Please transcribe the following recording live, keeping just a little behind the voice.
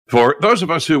For those of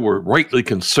us who were rightly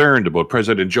concerned about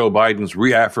President Joe Biden's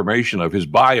reaffirmation of his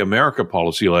Buy America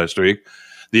policy last week,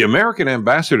 the American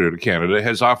ambassador to Canada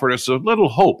has offered us a little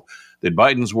hope that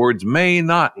Biden's words may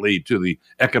not lead to the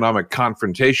economic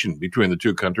confrontation between the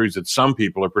two countries that some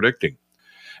people are predicting.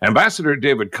 Ambassador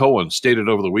David Cohen stated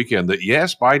over the weekend that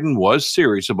yes, Biden was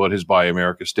serious about his Buy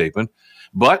America statement,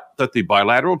 but that the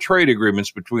bilateral trade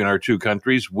agreements between our two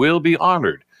countries will be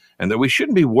honored, and that we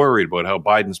shouldn't be worried about how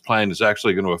Biden's plan is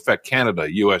actually going to affect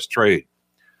Canada-U.S. trade.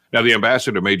 Now, the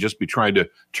ambassador may just be trying to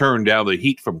turn down the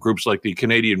heat from groups like the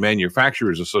Canadian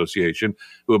Manufacturers Association,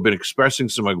 who have been expressing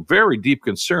some very deep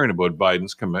concern about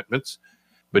Biden's commitments.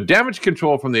 But damage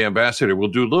control from the ambassador will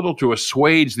do little to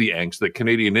assuage the angst that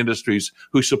Canadian industries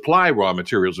who supply raw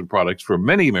materials and products for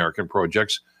many American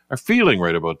projects are feeling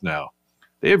right about now.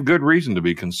 They have good reason to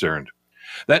be concerned.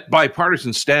 That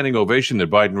bipartisan standing ovation that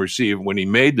Biden received when he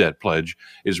made that pledge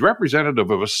is representative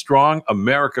of a strong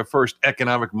America First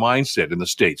economic mindset in the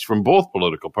States from both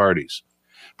political parties.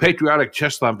 Patriotic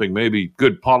chest thumping may be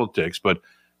good politics, but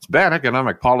it's bad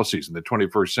economic policies in the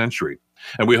 21st century.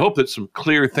 And we hope that some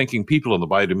clear thinking people in the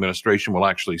Biden administration will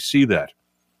actually see that.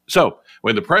 So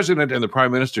when the president and the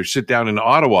prime minister sit down in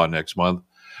Ottawa next month,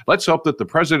 let's hope that the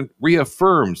president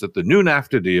reaffirms that the new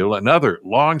NAFTA deal and other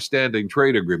long-standing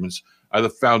trade agreements are the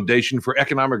foundation for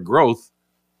economic growth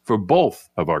for both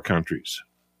of our countries.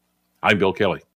 I'm Bill Kelly.